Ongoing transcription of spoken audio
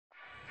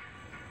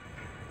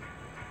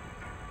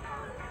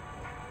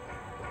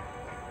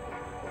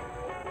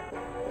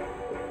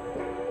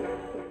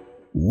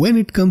When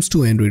it comes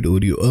to Android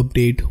Oreo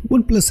update,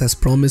 OnePlus has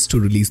promised to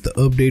release the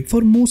update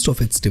for most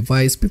of its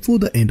devices before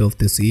the end of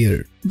this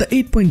year. The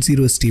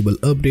 8.0 stable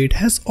update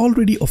has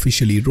already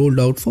officially rolled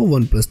out for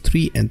OnePlus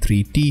 3 and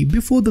 3T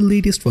before the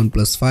latest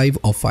OnePlus 5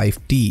 or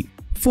 5T.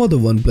 For the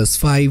OnePlus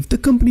 5, the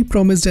company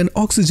promised an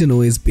Oxygen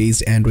OS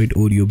based Android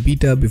Oreo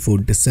beta before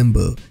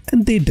December,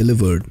 and they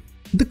delivered.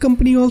 The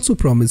company also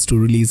promised to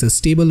release a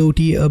stable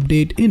OTA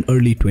update in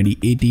early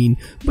 2018,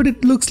 but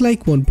it looks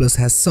like OnePlus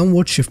has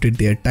somewhat shifted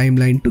their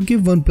timeline to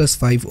give OnePlus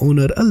 5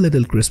 owner a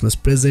little Christmas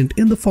present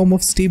in the form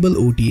of stable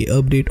OTA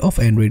update of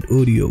Android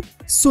Oreo.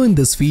 So in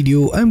this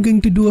video, I'm going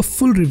to do a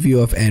full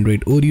review of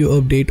Android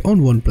Oreo update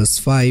on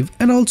OnePlus 5,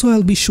 and also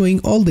I'll be showing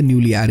all the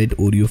newly added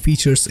Oreo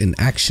features in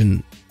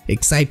action.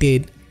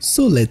 Excited?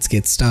 So let's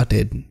get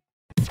started.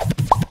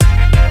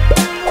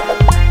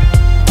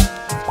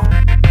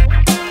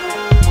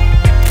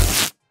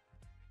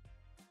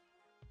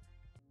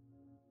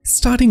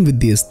 Starting with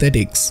the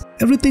aesthetics,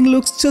 everything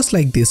looks just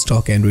like the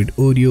stock Android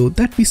Oreo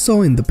that we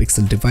saw in the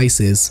Pixel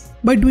devices.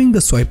 By doing the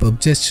swipe up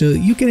gesture,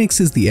 you can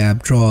access the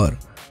app drawer.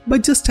 By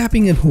just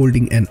tapping and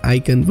holding an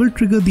icon will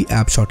trigger the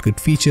app shortcut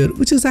feature,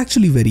 which is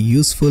actually very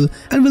useful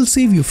and will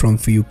save you from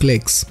few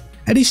clicks.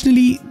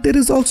 Additionally, there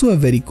is also a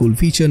very cool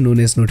feature known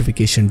as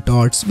notification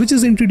dots, which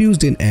is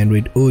introduced in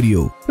Android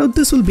Oreo. Now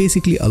this will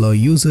basically allow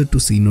users to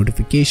see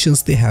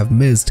notifications they have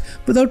missed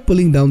without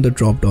pulling down the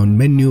drop down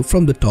menu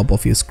from the top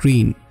of your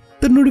screen.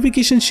 The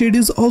notification shade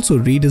is also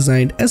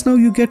redesigned, as now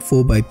you get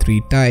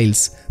 4x3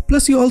 tiles.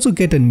 Plus you also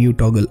get a new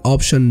toggle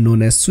option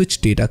known as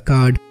switch data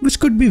card, which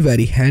could be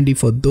very handy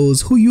for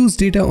those who use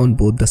data on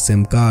both the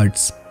SIM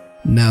cards.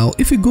 Now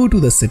if you go to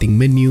the setting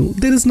menu,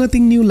 there is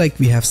nothing new like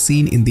we have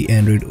seen in the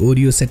Android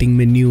Oreo setting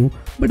menu,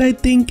 but I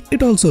think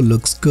it also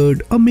looks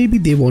good, or maybe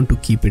they want to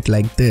keep it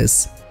like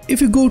this. If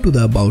you go to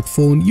the About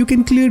phone, you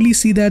can clearly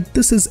see that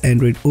this is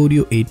Android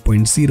Oreo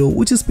 8.0,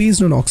 which is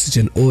based on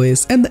Oxygen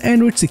OS, and the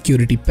Android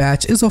security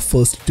patch is of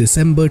 1st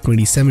December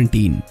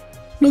 2017.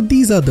 Now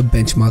these are the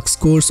benchmark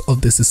scores of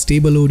this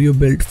stable Oreo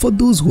build for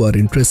those who are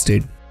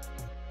interested.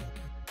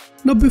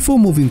 Now before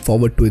moving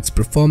forward to its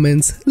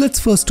performance, let's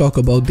first talk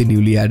about the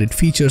newly added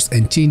features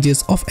and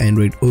changes of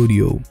Android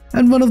Oreo.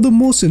 And one of the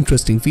most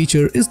interesting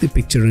feature is the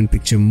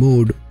picture-in-picture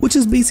mode, which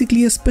is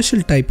basically a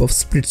special type of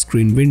split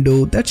screen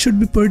window that should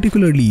be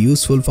particularly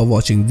useful for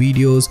watching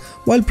videos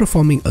while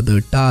performing other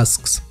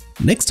tasks.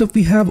 Next up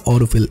we have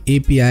Autofill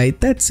API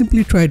that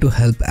simply try to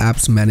help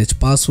apps manage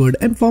password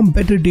and form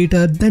better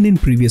data than in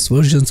previous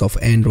versions of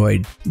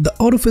Android. The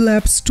Autofill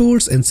app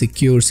stores and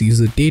secures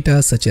user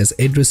data such as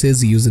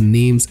addresses,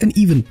 usernames, and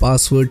even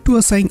password to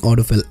assign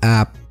Autofill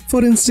app.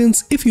 For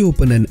instance, if you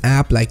open an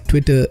app like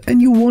Twitter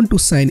and you want to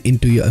sign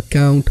into your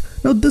account,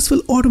 now this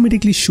will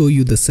automatically show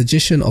you the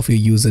suggestion of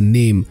your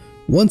username.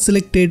 Once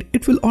selected,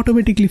 it will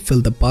automatically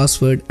fill the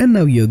password and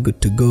now you're good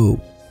to go.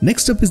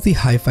 Next up is the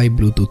Hi-Fi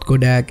Bluetooth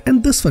codec,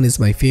 and this one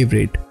is my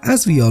favorite.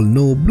 As we all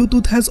know,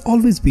 Bluetooth has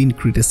always been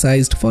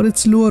criticized for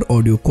its lower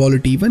audio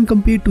quality when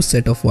compared to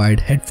set of wired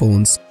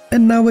headphones.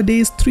 And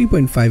nowadays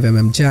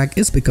 3.5mm jack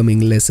is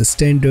becoming less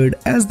standard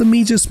as the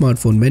major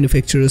smartphone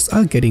manufacturers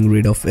are getting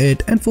rid of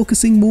it and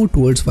focusing more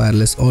towards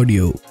wireless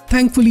audio.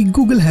 Thankfully,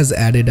 Google has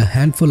added a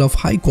handful of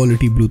high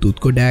quality Bluetooth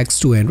codecs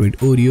to Android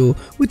Oreo,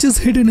 which is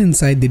hidden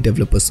inside the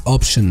developers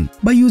option.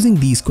 By using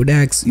these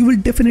codecs, you will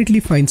definitely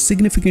find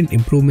significant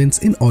improvements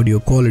in audio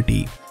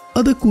quality.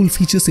 Other cool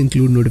features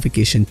include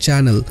notification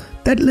channel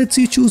that lets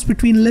you choose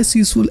between less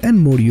useful and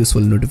more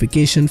useful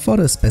notification for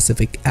a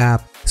specific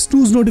app.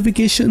 Snooze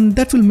notification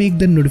that will make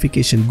the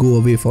notification go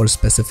away for a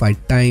specified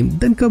time,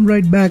 then come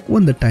right back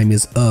when the time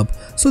is up,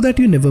 so that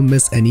you never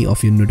miss any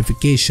of your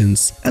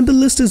notifications. And the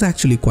list is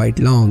actually quite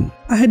long.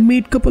 I had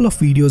made couple of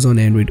videos on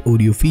Android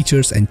Oreo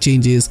features and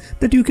changes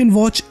that you can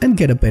watch and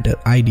get a better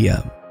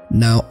idea.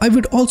 Now, I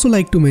would also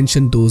like to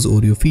mention those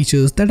Oreo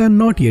features that are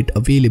not yet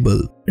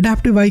available.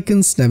 Adaptive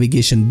icons,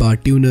 navigation bar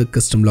tuner,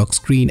 custom lock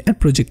screen, and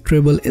Project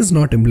Treble is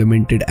not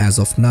implemented as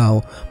of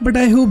now, but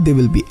I hope they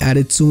will be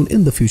added soon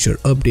in the future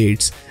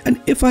updates.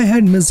 And if I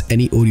had missed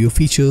any Oreo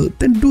feature,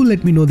 then do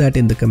let me know that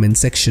in the comment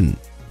section.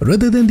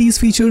 Rather than these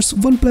features,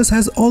 OnePlus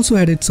has also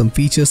added some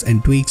features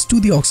and tweaks to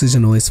the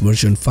Oxygen OS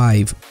version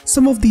 5.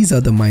 Some of these are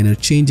the minor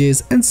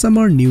changes and some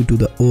are new to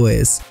the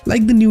OS,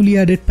 like the newly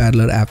added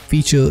parallel app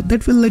feature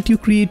that will let you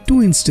create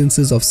two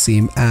instances of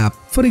same app.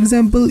 For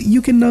example,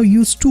 you can now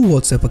use two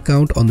WhatsApp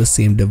accounts on the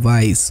same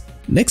device.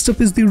 Next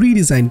up is the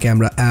redesigned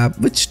camera app,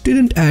 which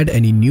didn't add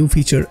any new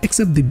feature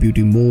except the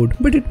beauty mode,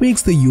 but it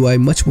makes the UI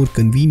much more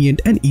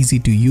convenient and easy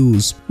to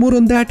use. More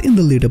on that in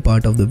the later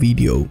part of the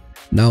video.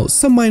 Now,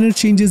 some minor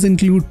changes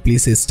include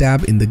Places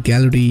tab in the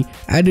gallery,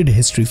 added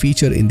history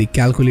feature in the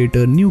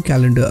calculator, new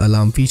calendar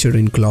alarm feature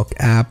in clock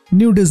app,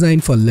 new design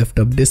for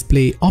lift-up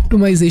display,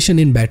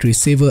 optimization in battery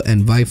saver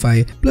and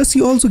Wi-Fi, plus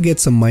you also get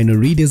some minor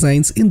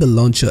redesigns in the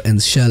launcher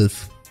and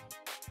shelf.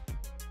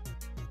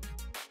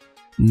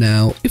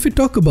 Now, if we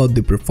talk about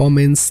the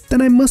performance,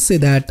 then I must say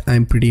that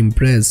I'm pretty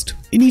impressed.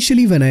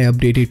 Initially when I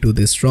updated to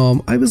this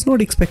ROM, I was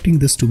not expecting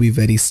this to be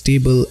very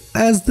stable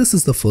as this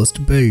is the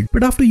first build,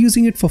 but after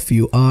using it for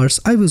few hours,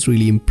 I was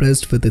really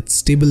impressed with its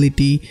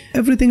stability.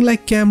 Everything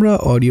like camera,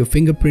 audio,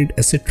 fingerprint,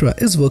 etc.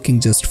 is working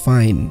just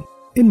fine.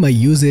 In my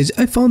usage,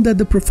 I found that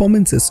the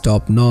performance is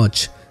top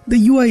notch.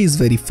 The UI is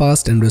very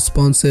fast and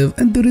responsive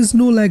and there is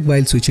no lag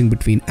while switching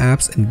between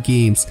apps and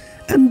games,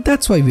 and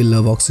that's why we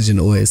love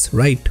Oxygen OS,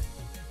 right?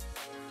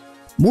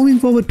 Moving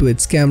forward to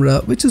its camera,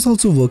 which is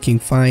also working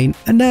fine,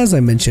 and as I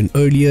mentioned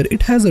earlier,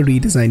 it has a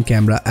redesigned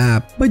camera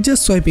app. By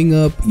just swiping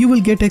up, you will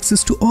get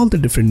access to all the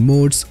different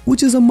modes,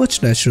 which is a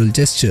much natural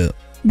gesture.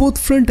 Both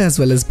front as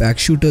well as back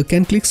shooter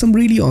can click some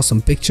really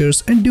awesome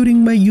pictures, and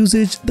during my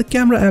usage, the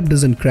camera app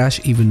doesn't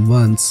crash even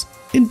once.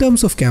 In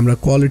terms of camera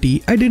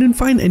quality, I didn't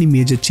find any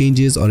major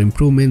changes or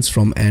improvements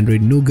from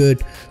Android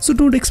Nougat, so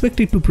don't expect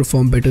it to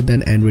perform better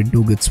than Android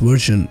Nougat's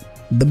version.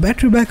 The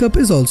battery backup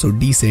is also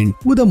decent.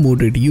 With a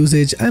moderate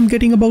usage, I am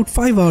getting about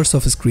 5 hours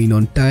of screen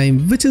on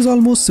time, which is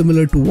almost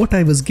similar to what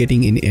I was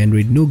getting in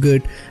Android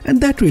Nougat, and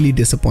that really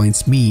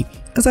disappoints me,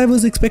 as I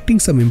was expecting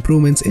some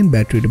improvements in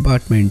battery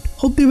department.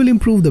 Hope they will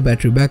improve the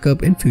battery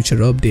backup in future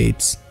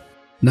updates.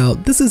 Now,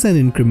 this is an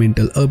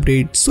incremental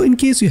update, so in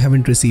case you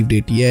haven't received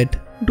it yet,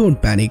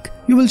 don't panic,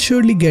 you will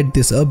surely get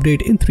this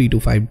update in 3 to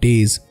 5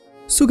 days.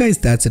 So guys,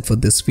 that's it for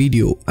this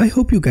video. I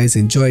hope you guys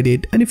enjoyed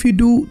it, and if you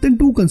do, then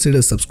do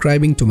consider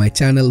subscribing to my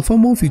channel for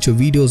more future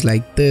videos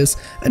like this,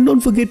 and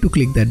don't forget to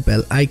click that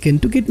bell icon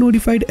to get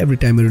notified every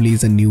time I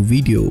release a new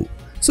video.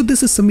 So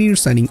this is Samir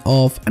signing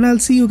off, and I'll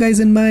see you guys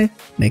in my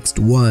next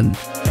one.